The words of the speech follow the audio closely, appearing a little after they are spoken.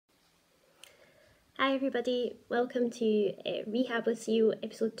Hi everybody, welcome to Rehab with You,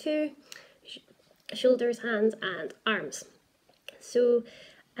 episode 2, shoulders, hands and arms. So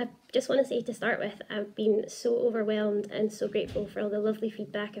I just want to say to start with, I've been so overwhelmed and so grateful for all the lovely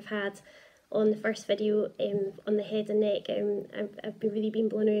feedback I've had on the first video on the head and neck. I've really been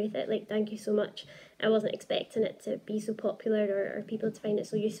blown away with it. Like, thank you so much. I wasn't expecting it to be so popular or people to find it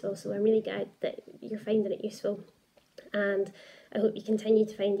so useful, so I'm really glad that you're finding it useful, and I hope you continue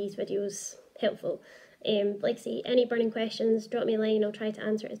to find these videos helpful. Like I say, any burning questions, drop me a line, I'll try to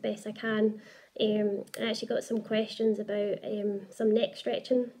answer it as best I can. I actually got some questions about some neck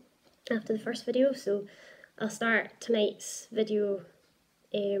stretching after the first video, so I'll start tonight's video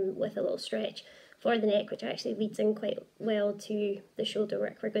with a little stretch for the neck, which actually leads in quite well to the shoulder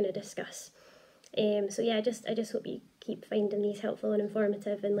work we're going to discuss. So yeah, I just hope you keep finding these helpful and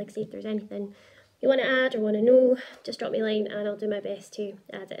informative, and like I say, if there's anything you want to add or want to know, just drop me a line and I'll do my best to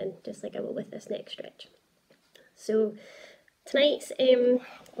add it in, just like I will with this neck stretch. So tonight's,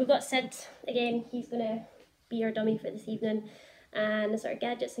 we've got Sid again. He's going to be our dummy for this evening, and the sort of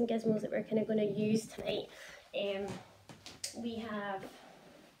gadgets and gizmos that we're kind of going to use tonight. We have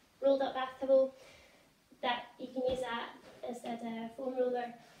rolled up bath towel, that you can use that instead of a foam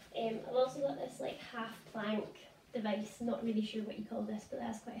roller. I've also got this like half plank device, not really sure what you call this, but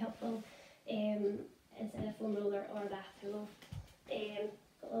that's quite helpful. Instead of foam roller or a bath towel. Got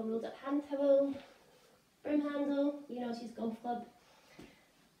a little rolled up hand towel, broom handle, you can also use golf club,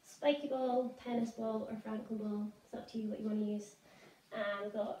 spiky ball, tennis ball or Franklin ball, it's up to you what you want to use. And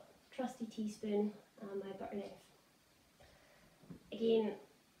I've got trusty teaspoon and my butter knife. Again,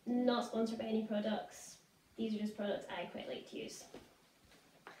 not sponsored by any products, these are just products I quite like to use.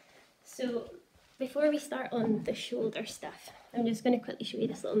 So before we start on the shoulder stuff, I'm just going to quickly show you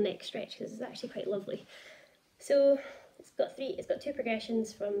this little neck stretch because it's actually quite lovely. So it's got two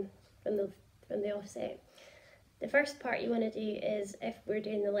progressions from the offset. The first part you want to do is, if we're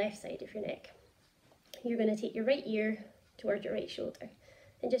doing the left side of your neck, you're going to take your right ear towards your right shoulder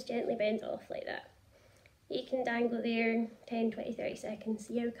and just gently bend it off like that. You can dangle there 10, 20, 30 seconds,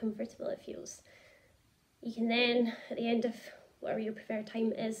 see how comfortable it feels. You can then, at the end of whatever your preferred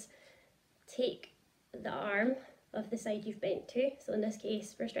time is, take the arm of the side you've bent to. So in this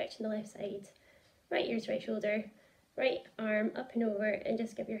case, we're stretching the left side, right ear to right shoulder, right arm up and over, and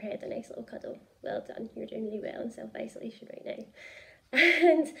just give your head a nice little cuddle. Well done, you're doing really well in self-isolation right now.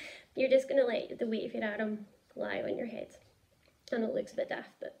 And you're just going to let the weight of your arm lie on your head. I know it looks a bit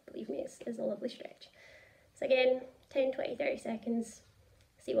daft, but believe me, it's a lovely stretch. So again, 10, 20, 30 seconds,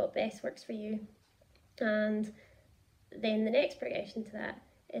 see what best works for you. And then the next progression to that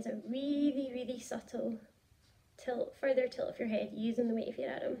is a really subtle further tilt of your head using the weight of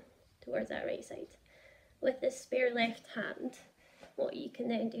your arm towards that right side. With this spare left hand, what you can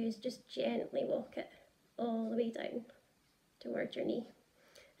then do is just gently walk it all the way down towards your knee,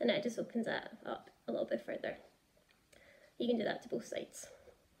 and that just opens that up a little bit further. You can do that to both sides.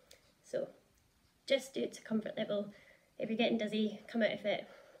 So just do it to comfort level. If you're getting dizzy, come out of it,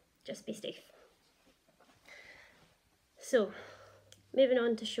 just be safe. So moving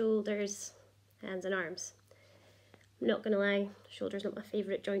on to shoulders, hands and arms. I'm not going to lie, shoulder's not my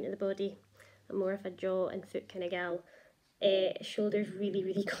favourite joint of the body. I'm more of a jaw and foot kind of gal. Shoulder's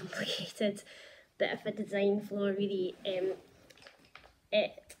really complicated, bit of a design flaw really.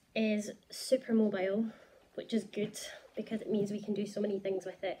 It is super mobile, which is good because it means we can do so many things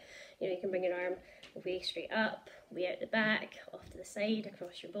with it. You know, you can bring your arm way straight up, way out the back, off to the side,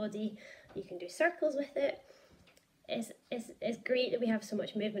 across your body. You can do circles with it. It's great that we have so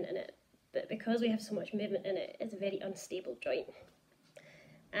much movement in it, but because we have so much movement in it, it's a very unstable joint.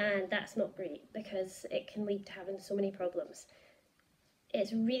 And that's not great because it can lead to having so many problems.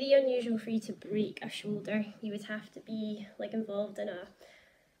 It's really unusual for you to break a shoulder. You would have to be like involved in a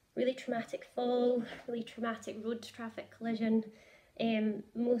really traumatic fall, really traumatic road traffic collision.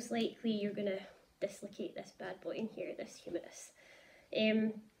 Most likely you're going to dislocate this bad boy in here, this humerus.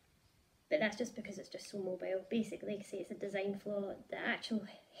 But that's just because it's just so mobile. Basically, like I say, it's a design flaw. The actual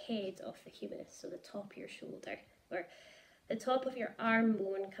head of the humerus, so the top of your shoulder, or the top of your arm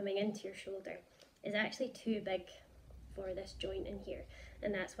bone coming into your shoulder, is actually too big for this joint in here,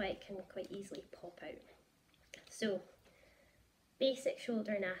 and that's why it can quite easily pop out. So, basic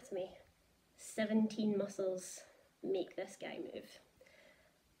shoulder anatomy, 17 muscles make this guy move.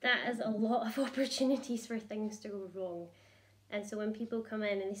 That is a lot of opportunities for things to go wrong. And so when people come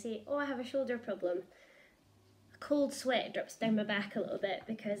in and they say, oh, I have a shoulder problem, a cold sweat drips down my back a little bit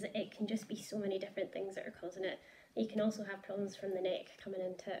because it can just be so many different things that are causing it. You can also have problems from the neck coming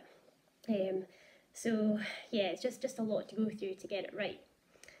into it. So yeah, it's just a lot to go through to get it right.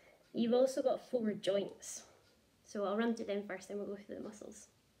 You've also got 4 joints. So I'll run through them first, then we'll go through the muscles.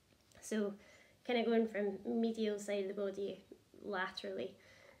 So kind of going from medial side of the body laterally,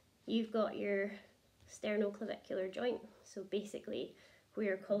 you've got your sternoclavicular joint, so basically where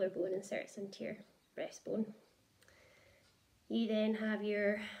your collarbone inserts into your breastbone. You then have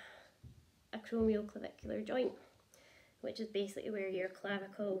your acromioclavicular joint, which is basically where your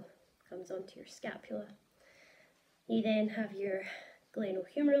clavicle comes onto your scapula. You then have your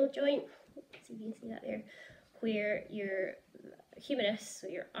glenohumeral joint, so you can see that there, where your humerus, so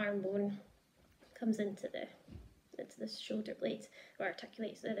your arm bone, comes into the shoulder blade, or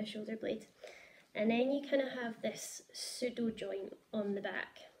articulates with the shoulder blade. And then you kind of have this pseudo joint on the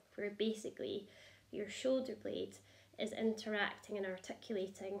back, where basically your shoulder blade is interacting and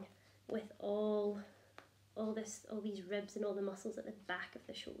articulating with all these ribs and all the muscles at the back of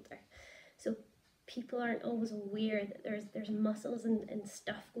the shoulder. So people aren't always aware that there's muscles and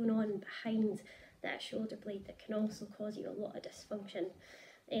stuff going on behind that shoulder blade that can also cause you a lot of dysfunction.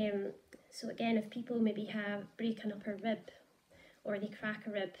 So again, if people maybe break an upper rib, or they crack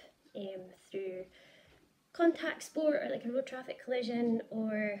a rib through contact sport, or like a road traffic collision,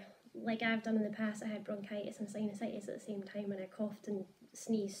 or like I've done in the past, I had bronchitis and sinusitis at the same time, and I coughed and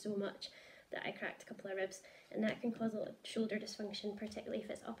sneezed so much that I cracked a couple of ribs, and that can cause a lot of shoulder dysfunction, particularly if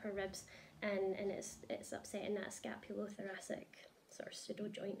it's upper ribs and it's upsetting that scapulothoracic sort of pseudo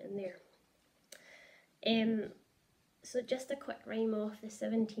joint in there. So just a quick rhyme off the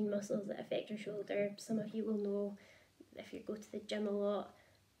 17 muscles that affect your shoulder. Some of you will know if you go to the gym a lot.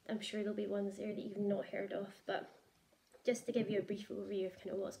 I'm sure there'll be ones there that you've not heard of, but just to give you a brief overview of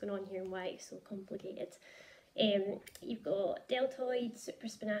kind of what's going on here and why it's so complicated. You've got deltoid,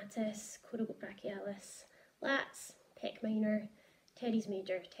 supraspinatus, coracobrachialis, lats, pec minor, teres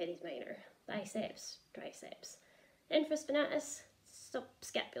major, teres minor, biceps, triceps, infraspinatus,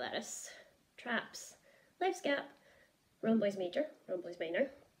 subscapularis, traps, left scap, rhomboids major, rhomboids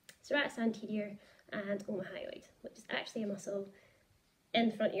minor, serratus anterior, and omohyoid, which is actually a muscle in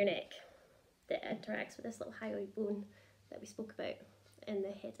the front of your neck that interacts with this little hyoid bone that we spoke about in the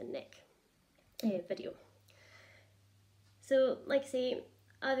head and neck video. So, like I say,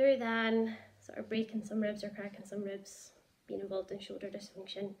 other than sort of breaking some ribs or cracking some ribs, being involved in shoulder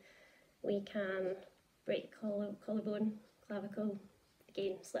dysfunction, we can break collarbone, clavicle,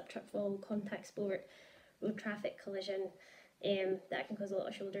 again, slip, trip, fall, contact sport, road traffic collision. That can cause a lot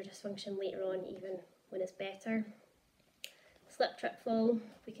of shoulder dysfunction later on, even when it's better. Slip, trip, fall,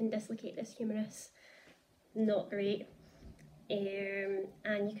 we can dislocate this humerus, not great.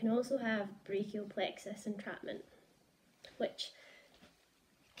 And you can also have brachial plexus entrapment, which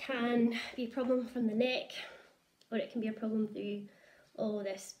can be a problem from the neck, or it can be a problem through all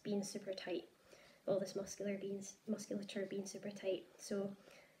this being super tight, all this musculature being super tight. So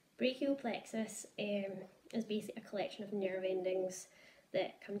brachial plexus is basically a collection of nerve endings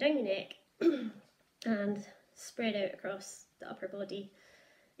that come down your neck and spread out across the upper body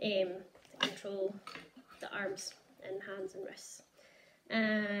to control the arms and hands and wrists.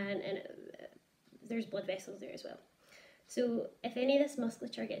 And there's blood vessels there as well. So if any of this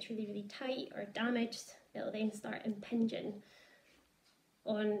musculature gets really, really tight or damaged, it'll then start impinging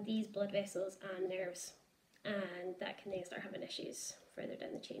on these blood vessels and nerves, and that can then start having issues further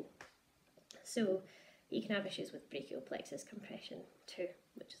down the chain. So you can have issues with brachial plexus compression too,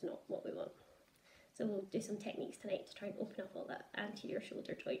 which is not what we want. So we'll do some techniques tonight to try and open up all that anterior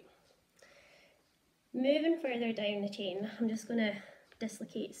shoulder joint. Moving further down the chain, I'm just going to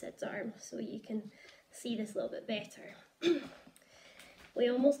dislocate Sid's arm so you can see this a little bit better. We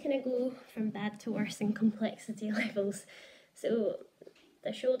almost kind of go from bad to worse in complexity levels. So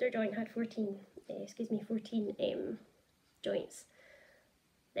the shoulder joint had 14 joints.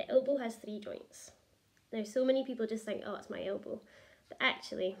 The elbow has 3 joints. Now, so many people just think, oh, it's my elbow, but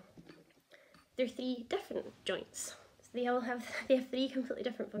actually, they're 3 different joints. So they have 3 completely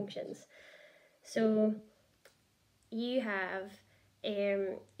different functions. So you have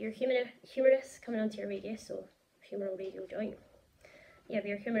your humerus coming onto your radius, so humeral radial joint. You have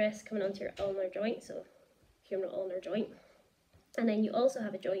your humerus coming onto your ulnar joint, so humeral ulnar joint. And then you also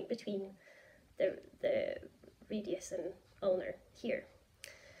have a joint between the radius and ulnar here.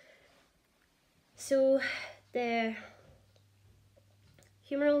 So the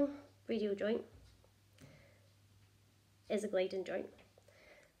humeral radial joint is a gliding joint.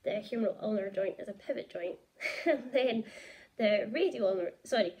 The humeral ulnar joint is a pivot joint. And then the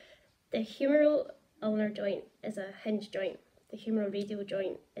humeral ulnar joint is a hinge joint. The humeral radial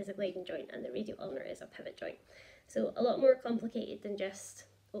joint is a gliding joint, and the radial ulnar is a pivot joint. So a lot more complicated than just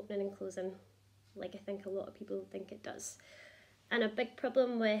opening and closing, like I think a lot of people think it does. And a big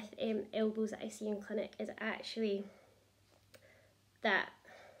problem with elbows that I see in clinic is actually that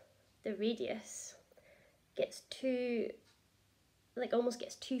the radius gets too, like almost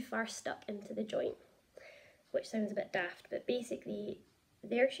gets too far stuck into the joint, which sounds a bit daft, but basically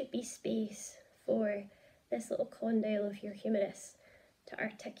there should be space for this little condyle of your humerus to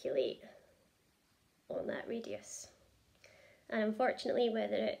articulate on that radius. And unfortunately,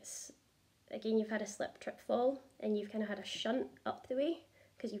 whether it's, again, you've had a slip, trip, fall, and you've kind of had a shunt up the way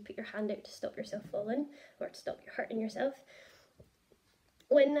because you put your hand out to stop yourself falling or to stop you hurting yourself,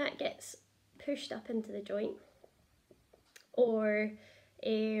 when that gets pushed up into the joint, or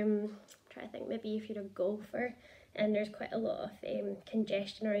try to think, maybe if you're a golfer and there's quite a lot of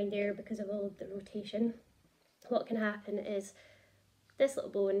congestion around there because of all of the rotation, what can happen is this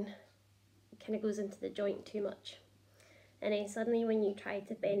little bone kind of goes into the joint too much, and then suddenly when you try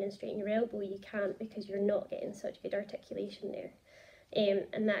to bend and straighten your elbow, you can't because you're not getting such good articulation there,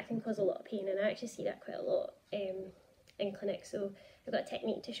 and that can cause a lot of pain. And I actually see that quite a lot in clinic. So I've got a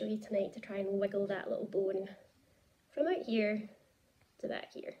technique to show you tonight to try and wiggle that little bone from out here to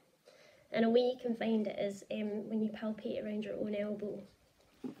back here. And a way you can find it is when you palpate around your own elbow,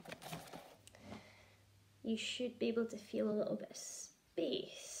 you should be able to feel a little bit of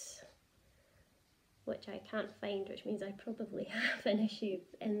space, which I can't find, which means I probably have an issue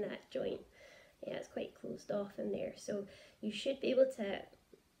in that joint. Yeah, it's quite closed off in there. So you should be able to,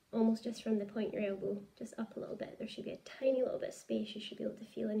 almost just from the point of your elbow, just up a little bit, there should be a tiny little bit of space you should be able to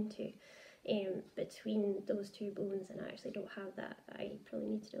feel into between those two bones, and I actually don't have that. I probably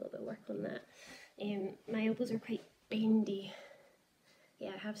need to do a little bit of work on that. My elbows are quite bendy.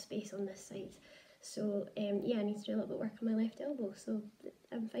 Yeah, I have space on this side. So yeah, I need to do a little bit of work on my left elbow. So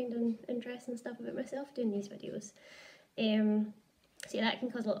I'm finding interesting stuff about myself doing these videos. So yeah, that can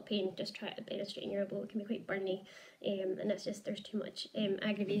cause a lot of pain. Just try to bend and straighten your elbow. It can be quite burny, and it's just there's too much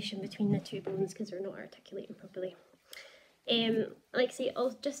aggravation between the two bones because they're not articulating properly. Like I say,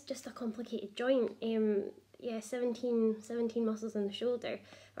 just a complicated joint. Yeah, 17 muscles in the shoulder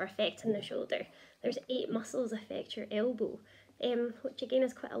are affecting the shoulder. There's 8 muscles affect your elbow, which again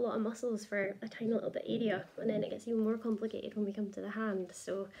is quite a lot of muscles for a tiny little bit area, and then it gets even more complicated when we come to the hand.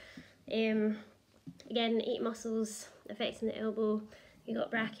 So again, 8 muscles affecting the elbow. You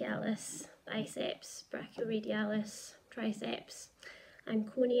got brachialis, biceps, brachioradialis, triceps,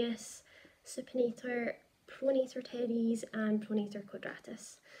 anconeus, supinator, pronator teres, and pronator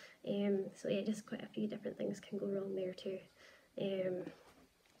quadratus. So yeah, just quite a few different things can go wrong there too. And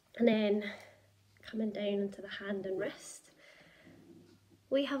then coming down into the hand and wrist,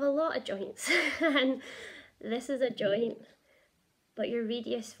 we have a lot of joints, and this is a joint, but your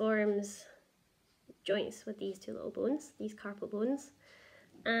radius forms joints with these two little bones, these carpal bones,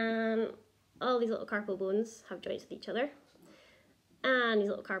 and all these little carpal bones have joints with each other, and these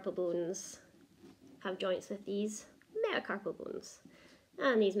little carpal bones have joints with these metacarpal bones,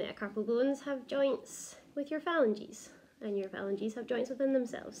 and these metacarpal bones have joints with your phalanges, and your phalanges have joints within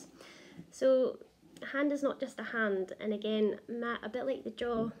themselves. So a hand is not just a hand, and again, a bit like the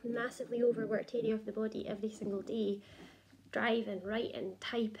jaw, massively overworked area of the body every single day, driving, writing,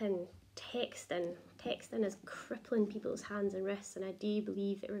 typing, texting. Texting is crippling people's hands and wrists, and I do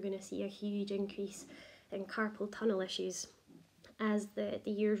believe that we're going to see a huge increase in carpal tunnel issues as the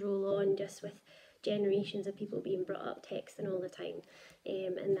years roll on, just with generations of people being brought up texting all the time,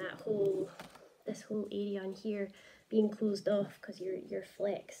 and this whole area on here being closed off because you're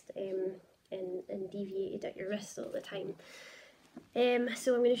flexed and deviated at your wrists all the time.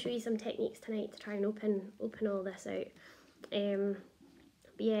 So I'm going to show you some techniques tonight to try and open all this out.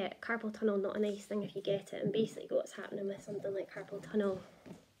 But yeah, carpal tunnel, not a nice thing if you get it, and basically what's happening with something like carpal tunnel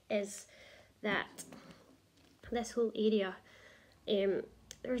is that this whole area,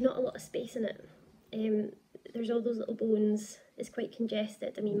 there's not a lot of space in it. There's all those little bones, it's quite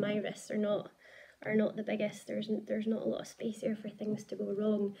congested. I mean, my wrists are not the biggest, there's not a lot of space there for things to go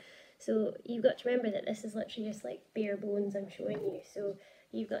wrong. So you've got to remember that this is literally just like bare bones I'm showing you. So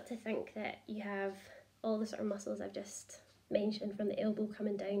you've got to think that you have all the sort of muscles I've just mentioned from the elbow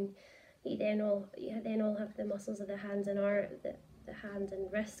coming down. You then all have the muscles of the hands and the hands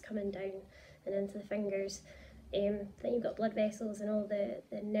and wrists coming down and into the fingers. Then you've got blood vessels and all the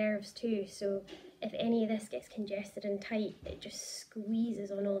nerves too. So if any of this gets congested and tight, it just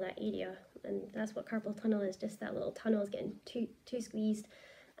squeezes on all that area, and that's what carpal tunnel is. Just that little tunnel is getting too squeezed,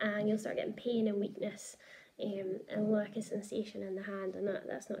 and you'll start getting pain and weakness and lack of sensation in the hand, and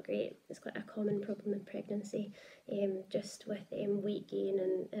that's not great. It's quite a common problem in pregnancy, just with weight gain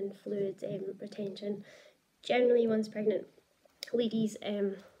and fluid retention. Generally, once pregnant ladies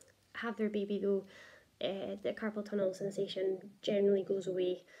have their baby though, the carpal tunnel sensation generally goes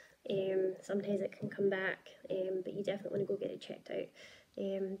away. Sometimes it can come back, but you definitely want to go get it checked out.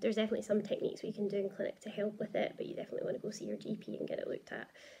 There's definitely some techniques we can do in clinic to help with it, but you definitely want to go see your GP and get it looked at,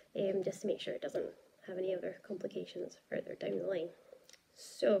 just to make sure it doesn't have any other complications further down the line.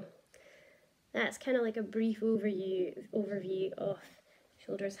 So that's kind of like a brief overview of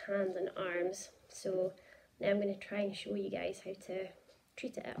shoulders, hands and arms. So now I'm going to try and show you guys how to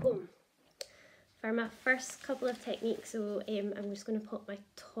treat it at home. For my first couple of techniques, so I'm just going to pop my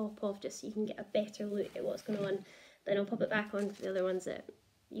top off just so you can get a better look at what's going on. Then I'll pop it back on for the other ones that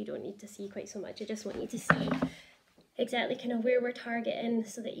you don't need to see quite so much. I just want you to see exactly kind of where we're targeting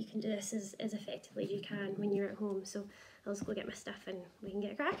so that you can do this as effectively as you can when you're at home. So I'll just go get my stuff and we can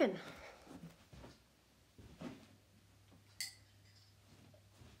get cracking.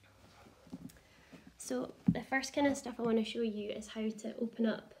 So the first kind of stuff I want to show you is how to open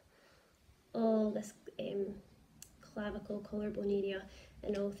up all this clavicle, collarbone area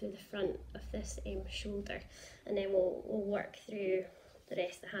and all through the front of this shoulder, and then we'll work through the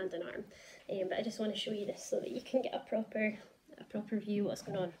rest of the hand and arm. But I just want to show you this so that you can get a proper view of what's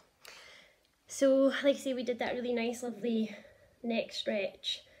going on. So like I say, we did that really nice lovely neck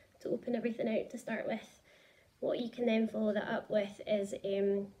stretch to open everything out to start with. What you can then follow that up with is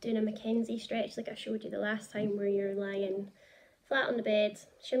doing a Mackenzie stretch like I showed you the last time, where you're lying flat on the bed,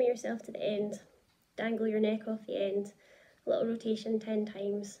 shimmy yourself to the end, dangle your neck off the end, a little rotation 10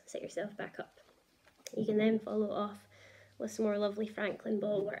 times, sit yourself back up. You can then follow off with some more lovely Franklin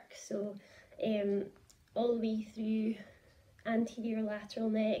ball work. So all the way through anterior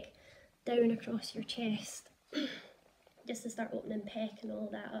lateral neck, down across your chest, just to start opening pec and all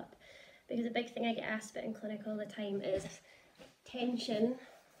that up. Because a big thing I get asked about in clinic all the time is tension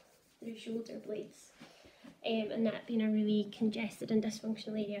through shoulder blades, and that being a really congested and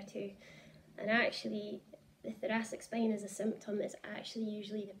dysfunctional area too. And actually, the thoracic spine as a symptom is actually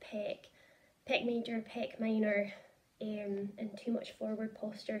usually the pec major, pec minor, and too much forward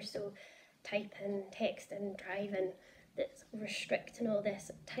posture. So typing, texting, driving, that's restricting all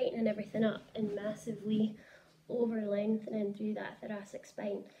this, tightening everything up and massively over lengthening through that thoracic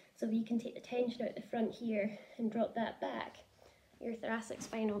spine. So if you can take the tension out the front here and drop that back, your thoracic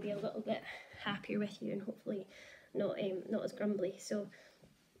spine will be a little bit happier with you and hopefully not as grumbly. So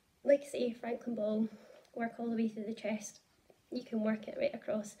like I say, Franklin ball, work all the way through the chest. You can work it right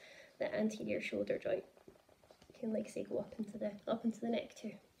across the anterior shoulder joint. You can, like I say, go up into the neck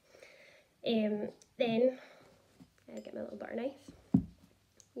too. Then I get my little butter knife.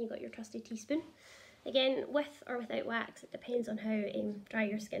 You got your trusty teaspoon. Again, with or without wax, it depends on how dry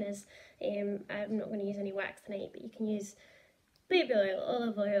your skin is. I'm not going to use any wax tonight, but you can use baby oil,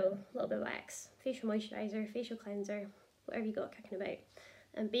 olive oil, a little bit of wax, facial moisturiser, facial cleanser, whatever you got kicking about.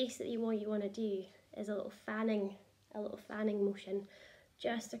 And basically what you want to do is a little fanning motion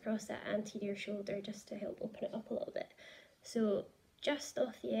just across that anterior shoulder, just to help open it up a little bit. So just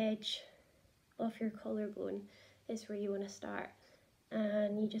off the edge of your collarbone is where you want to start,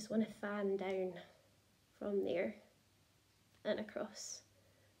 and you just want to fan down from there and across,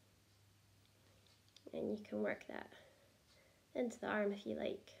 and you can work that into the arm if you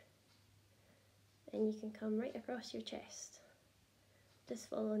like, and you can come right across your chest, just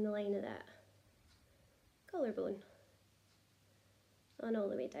following the line of that collarbone and all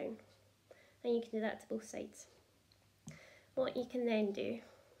the way down, and you can do that to both sides. What you can then do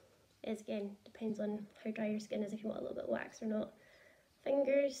is, again, depends on how dry your skin is, if you want a little bit of wax or not.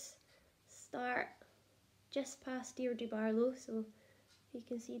 Fingers start just past Deirdre Barlow, so you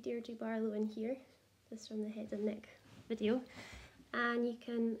can see Deirdre Barlow in here, just from the head and neck video, and you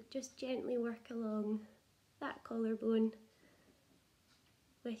can just gently work along that collarbone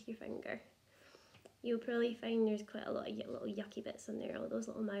with your finger. You'll probably find there's quite a lot of little yucky bits in there, all those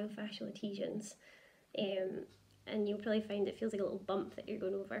little myofascial adhesions, and you'll probably find it feels like a little bump that you're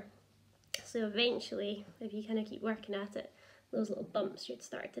going over. So eventually, if you kind of keep working at it, those little bumps should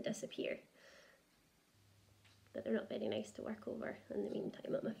start to disappear. But they're not very nice to work over in the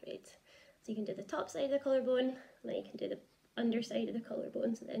meantime, I'm afraid. So you can do the top side of the collarbone, and then you can do the underside of the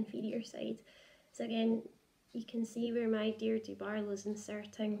collarbone, so the inferior side. So again, you can see where my Deirdre Barlow is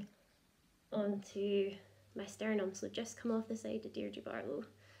inserting onto my sternum. So just come off the side of Deirdre Barlow,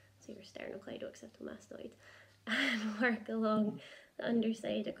 so your sternocleidomastoid, and work along the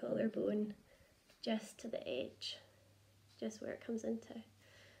underside of collarbone just to the edge, just where it comes into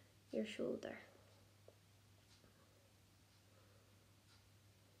your shoulder.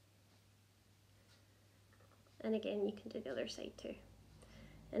 And again, you can do the other side too.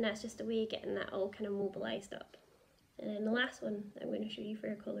 And that's just a way of getting that all kind of mobilised up. And then the last one that I'm going to show you for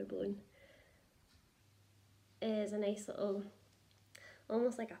your collarbone is a nice little,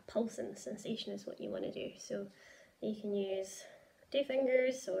 almost like a pulsing sensation is what you want to do. So you can use 2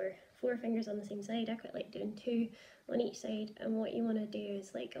 fingers or 4 fingers on the same side. I quite like doing 2 on each side, and what you want to do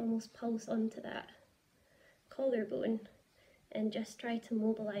is like almost pulse onto that collarbone and just try to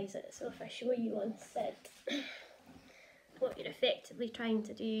mobilise it. So if I show you on sit, what you're effectively trying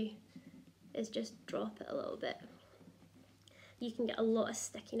to do is just drop it a little bit. You can get a lot of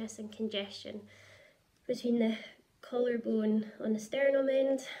stickiness and congestion between the collarbone on the sternum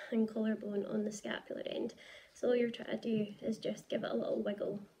end and collarbone on the scapular end. So all you're trying to do is just give it a little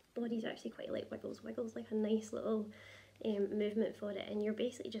wiggle. Bodies actually quite like wiggles. Wiggles like a nice little movement for it, and you're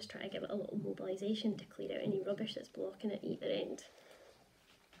basically just trying to give it a little mobilisation to clear out any rubbish that's blocking at either end.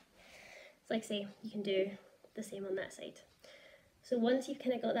 So like I say, you can do the same on that side. So once you've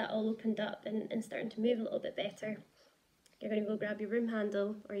kind of got that all opened up and starting to move a little bit better, you're going to go grab your broom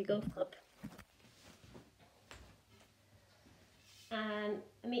handle or your golf club. And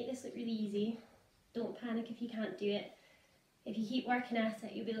I make this look really easy. Don't panic if you can't do it. If you keep working at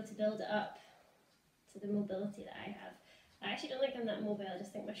it, you'll be able to build it up to the mobility that I have. I actually don't think I'm that mobile, I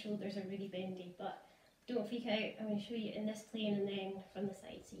just think my shoulders are really bendy, but don't freak out. I'm going to show you in this plane and then from the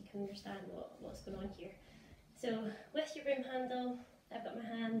side so you can understand what's going on here. So with your broom handle, I've got my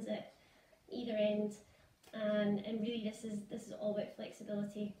hands at either end, and really this is all about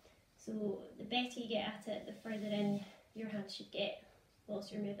flexibility. So the better you get at it, the further in your hands should get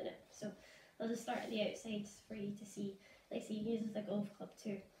whilst you're moving it. So I'll just start at the outside for you to see. Like say you can use it with a golf club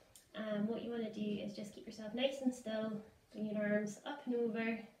too. What you want to do is just keep yourself nice and still, bring your arms up and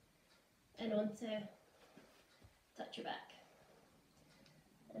over and onto, touch your back,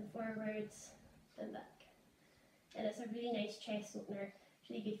 and forwards and back. And it's a really nice chest opener. It's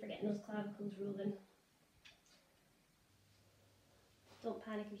really good for getting those clavicles rolling. Don't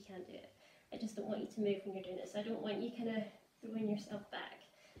panic if you can't do it. I just don't want you to move when you're doing it, so I don't want you kind of throwing yourself back.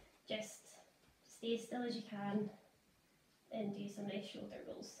 Just stay as still as you can and do some nice shoulder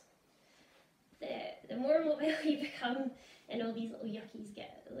rolls. The more mobile you become and all these little yuckies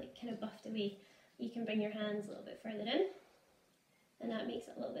get like kind of buffed away, you can bring your hands a little bit further in, and that makes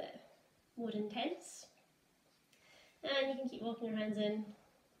it a little bit more intense. And you can keep walking your hands in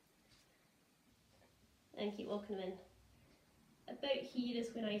and keep walking them in. About here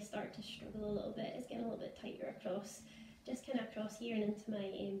is when I start to struggle a little bit. It's getting a little bit tighter across, just kind of across here and into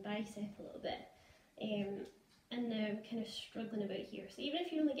my bicep a little bit. And now I'm kind of struggling about here. So even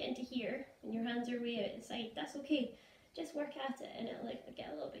if you only get into here and your hands are way out the side, that's okay. Just work at it and it'll like get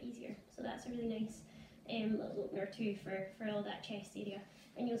a little bit easier. So that's a really nice little opener too for all that chest area.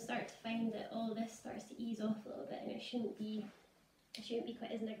 And you'll start to find that all this starts to ease off a little bit, and it shouldn't be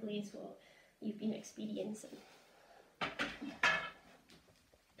quite as niggly as what you've been experiencing.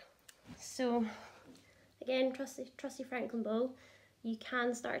 So again, trusty Franklin ball. You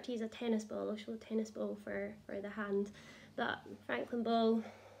can start to use a tennis ball. I'll show the tennis ball for the hand, but Franklin ball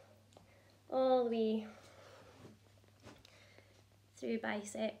all the way through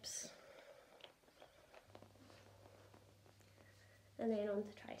biceps and then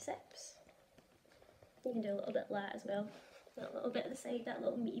onto triceps. You can do a little bit lat as well, that little bit at the side, that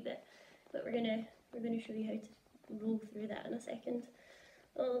little meaty bit, but we're gonna show you how to roll through that in a second.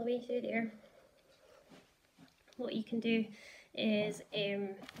 All the way through there. What you can do is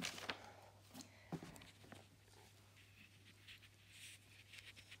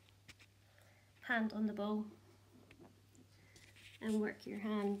hand on the ball and work your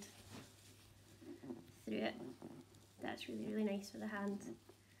hand through it. That's really, really nice for the hand.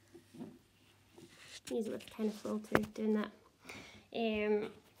 Use it with the tennis ball too, doing that.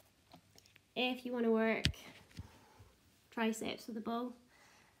 If you want to work triceps with the ball,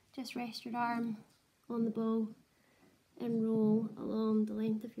 just rest your arm on the ball and roll along the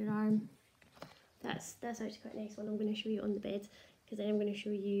length of your arm. That's actually quite a nice one. I'm going to show you on the bed, because then I'm going to show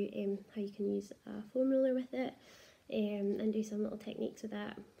you how you can use a foam roller with it and do some little techniques with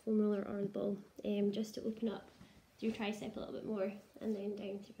that foam roller or the ball, just to open up your tricep a little bit more and then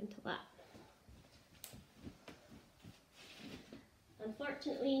down through into lat.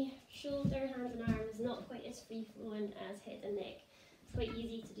 Unfortunately, shoulder, hands and arm is not quite as free flowing as head and neck. It's quite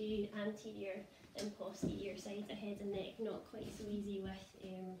easy to do anterior and posterior sides of head and neck, not quite so easy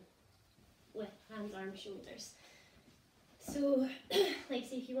with hands, arms, shoulders. So, like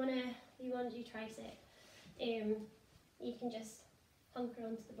say if you wanna do tricep, you can just hunker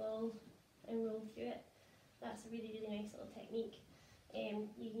onto the ball and roll through it. That's a really, really nice little technique.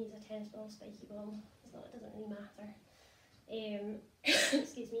 You can use a tennis ball, spiky ball, it doesn't really matter.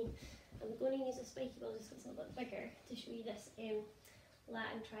 Excuse me, I'm going to use a spiky ball just because it's a little bit bigger to show you this. lat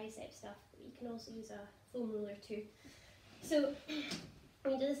and tricep stuff, but you can also use a foam roller too. So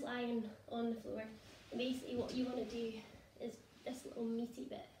when you do this lying on the floor, basically what you want to do is this little meaty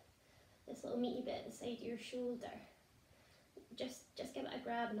bit at the side of your shoulder. Just give it a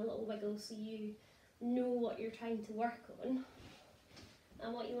grab and a little wiggle so you know what you're trying to work on.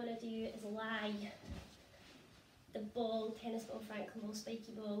 And what you want to do is lie the ball, tennis ball, Franklin ball,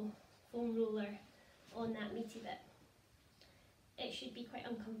 spiky ball, foam roller on that meaty bit. It should be quite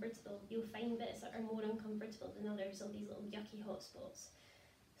uncomfortable. You'll find bits that are more uncomfortable than others, all these little yucky hot spots.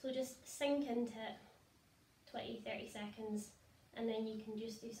 So just sink into it 20-30 seconds, and then you can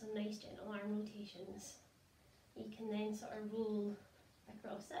just do some nice gentle arm rotations. You can then sort of roll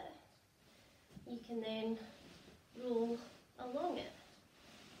across it. You can then roll along it.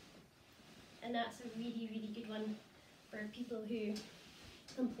 And that's a really, really good one for people who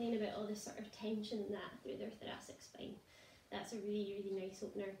complain about all this sort of tension that through their thoracic spine. That's a really, really nice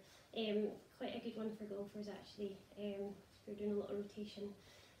opener. Quite a good one for golfers actually, if you're doing a lot of rotation.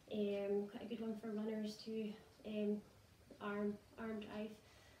 Quite a good one for runners too, arm drive.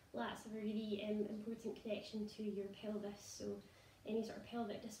 Lats have a really important connection to your pelvis, so any sort of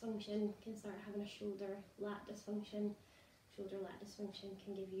pelvic dysfunction can start having a shoulder lat dysfunction. Shoulder lat dysfunction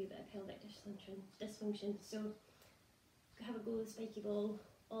can give you a bit of pelvic dysfunction. So have a go with spiky ball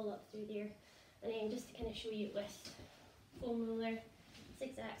all up through there, and then just to kind of show you with foam roller, it's the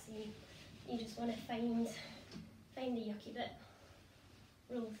exact same. You just want to find the yucky bit,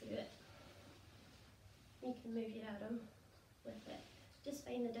 roll through it. You can move your arm with it. Just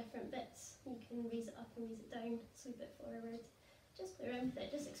find the different bits. You can raise it up and raise it down, sweep it forward. Just play around with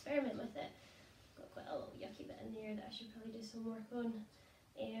it, just experiment with it. Got quite a little yucky bit in there that I should probably do some work on.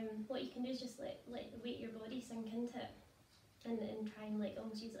 What you can do is just let the weight of your body sink into it, and try and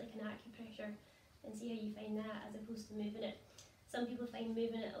almost use it like an acupressure, and see how you find that as opposed to moving it. Some people find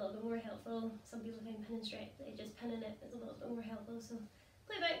moving it a little bit more helpful. Some people find pin and stretch, just pinning it is a little bit more helpful. So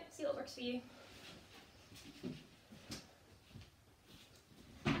play about, see what works for you.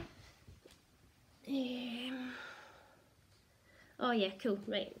 Oh yeah, cool.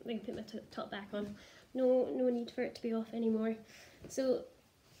 Right, we can put my top back on. No need for it to be off anymore. So,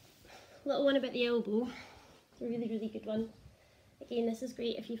 little one about the elbow. It's a really, really good one. Again, this is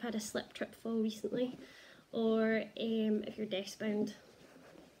great if you've had a slip, trip, fall recently, or if you're desk bound.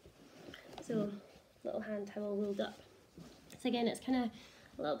 So, little hand towel rolled up. So again, it's kind of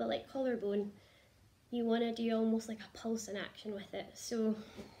a little bit like collarbone. You want to do almost like a pulsing action with it. So,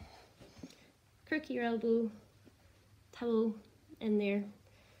 crook your elbow, towel in there,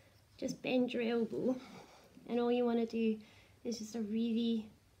 just bend your elbow, and all you want to do is just a really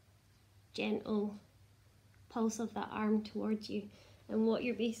gentle pulse of that arm towards you. And what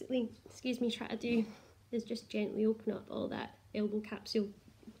you're basically, trying to do is just gently open up all that elbow capsule.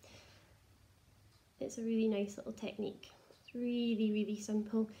 It's a really nice little technique. It's really, really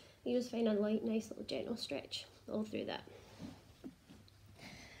simple. You just find a nice little gentle stretch all through that.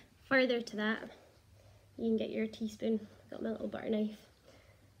 Further to that, you can get your teaspoon. I've got my little butter knife.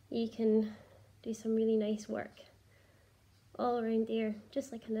 You can do some really nice work all around there,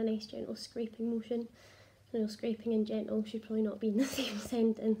 just like in a nice gentle scraping motion. You know, scraping and gentle should probably not be in the same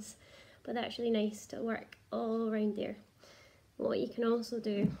sentence, but that's really nice to work all around there. What you can also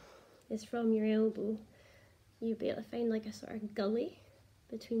do is from your elbow, you'll be able to find like a sort of gully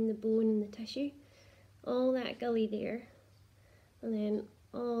between the bone and the tissue. All that gully there, and then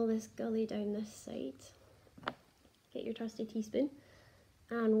all this gully down this side. Get your trusty teaspoon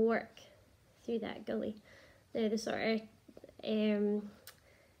and work through that gully. Now the sort of,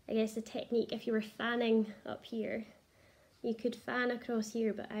 I guess the technique, if you were fanning up here, you could fan across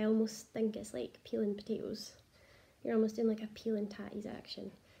here, but I almost think it's like peeling potatoes. You're almost doing like a peel and tatties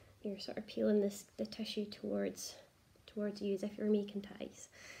action. You're sort of peeling the tissue towards you as if you were making tatties,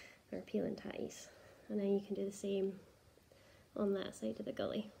 or peeling tatties. And then you can do the same on that side of the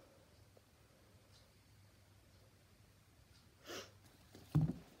gully.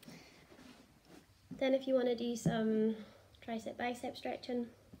 Then if you want to do some tricep bicep stretching,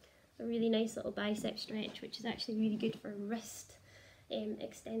 a really nice little bicep stretch, which is actually really good for wrist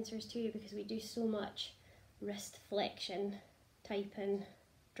extensors too, because we do so much wrist flexion, typing,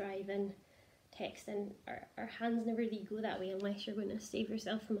 driving, texting. Our hands never really go that way unless you're going to save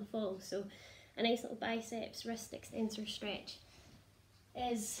yourself from a fall. So a nice little biceps wrist extensor stretch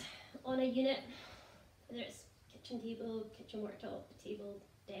is on a unit, whether it's kitchen table, kitchen worktop, table,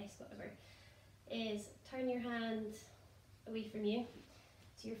 desk, whatever, is turn your hand away from you,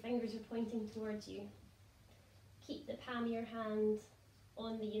 so your fingers are pointing towards you. Keep the palm of your hand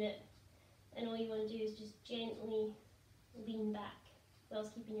on the unit, and all you want to do is just gently lean back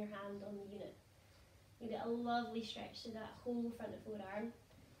whilst keeping your hand on the unit. You get a lovely stretch to that whole front of forearm.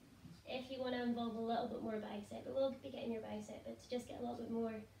 If you want to involve a little bit more bicep, it will be getting your bicep, but to just get a little bit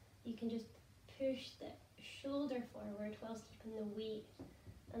more, you can just push the shoulder forward whilst keeping the weight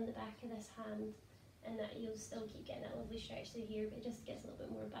on the back of this hand, and that you'll still keep getting that lovely stretch through here, but it just gets a little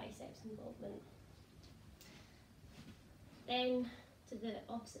bit more biceps involvement. Then to the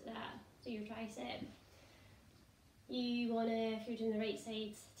opposite of that, so your tricep, you want to, if you're doing the right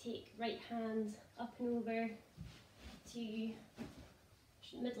side, take right hand up and over to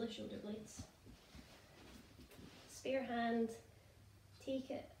middle of shoulder blades. Spare hand, take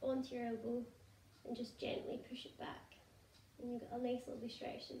it onto your elbow and just gently push it back. And you've got a nice lovely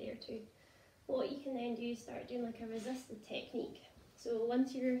stretch to there too. What you can then do is start doing like a resisted technique. So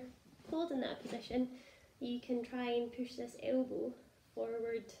once you're holding that position, you can try and push this elbow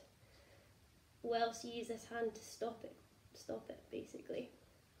forward whilst you use this hand to stop it basically.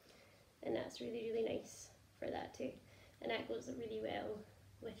 And that's really, really nice for that too. And that goes really well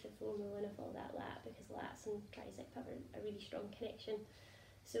with the foam rolling of all that lat, because lats and tricep have a really strong connection.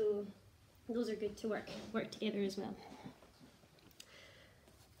 So those are good to work together as well.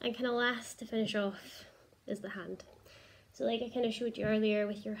 And kind of last to finish off is the hand. So like I kind of showed you earlier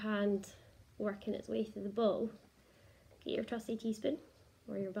with your hand working its way through the ball, get your trusty teaspoon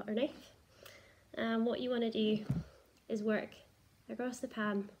or your butter knife. And what you want to do is work across the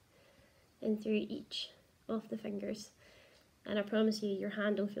palm and through each of the fingers. And I promise you, your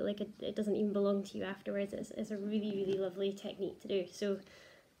hand will feel like it doesn't even belong to you afterwards. It's a really, really lovely technique to do. So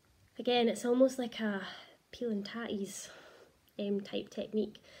again, it's almost like a peel and tatties type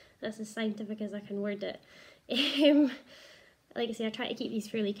technique. That's as scientific as I can word it. Like I say, I try to keep these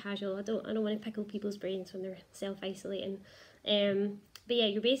fairly casual. I don't want to pickle people's brains when they're self-isolating. But yeah,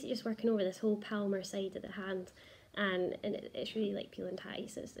 you're basically just working over this whole palmar side of the hand, and it's really like peel and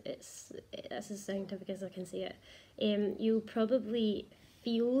tatties. It's as scientific as I can say it. You'll probably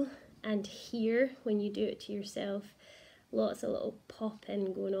feel and hear when you do it to yourself lots of little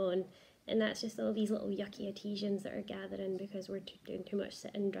popping going on, and that's just all these little yucky adhesions that are gathering because we're doing too much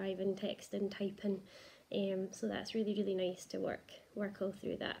sitting, driving, texting, typing. So that's really, really nice to work all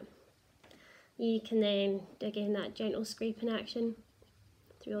through that. You can then dig in that gentle scraping action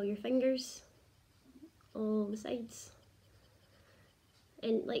through all your fingers, all the sides,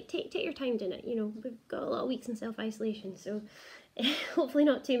 and like take your time doing it. You know, we've got a lot of weeks in self-isolation, so hopefully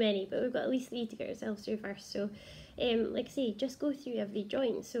not too many, but we've got at least 3 to get ourselves through first. So like I say, just go through every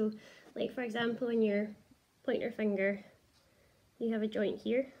joint. So like for example, on your pointer finger, you have a joint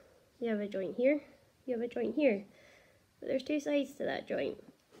here, you have a joint here, you have a joint here, but there's 2 sides to that joint.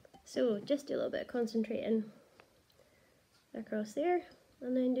 So just do a little bit of concentrating across there,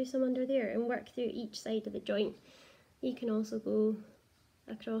 and then do some under there, and work through each side of the joint. You can also go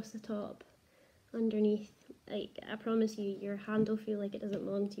across the top, underneath. Like I promise you, your hand will feel like it doesn't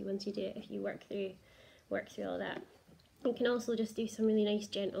belong to you once you do it, if you work through all that. You can also just do some really nice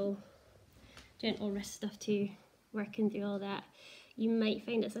gentle wrist stuff too, working through all that. You might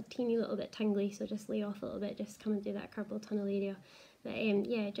find it's a teeny little bit tingly, so just lay off a little bit, just coming through that carpal tunnel area. But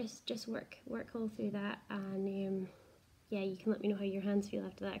yeah, just work all through that, and yeah, you can let me know how your hands feel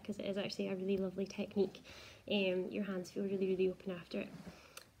after that, because it is actually a really lovely technique. Your hands feel really, really open after it.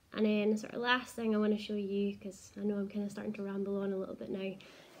 And then the sort of last thing I want to show you, because I know I'm kind of starting to ramble on a little bit now,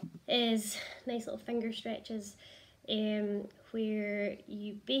 is nice little finger stretches, where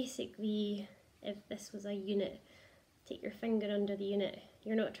you basically, if this was a unit, take your finger under the unit.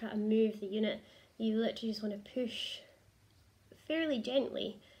 You're not trying to move the unit, you literally just want to push fairly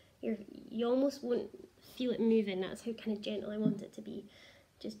gently. You almost won't feel it moving, that's how kind of gentle I want it to be.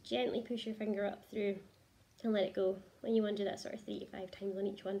 Just gently push your finger up through and let it go. When you want to do that sort of 3 to 5 times on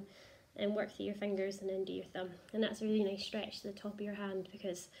each one, and work through your fingers and then do your thumb. And that's a really nice stretch to the top of your hand,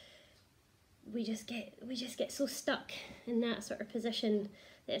 because we just get so stuck in that sort of position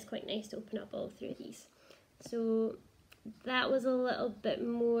that it's quite nice to open up all through these. So that was a little bit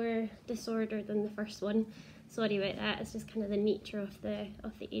more disordered than the first one. Sorry about that, it's just kind of the nature of the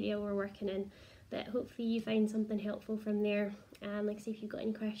area we're working in. But hopefully you find something helpful from there. And like I say, if you've got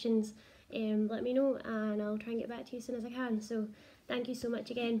any questions, let me know, and I'll try and get back to you as soon as I can. So thank you so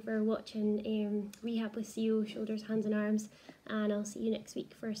much again for watching Rehab with CEO, shoulders, hands and arms, and I'll see you next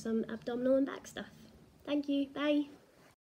week for some abdominal and back stuff. Thank you, bye.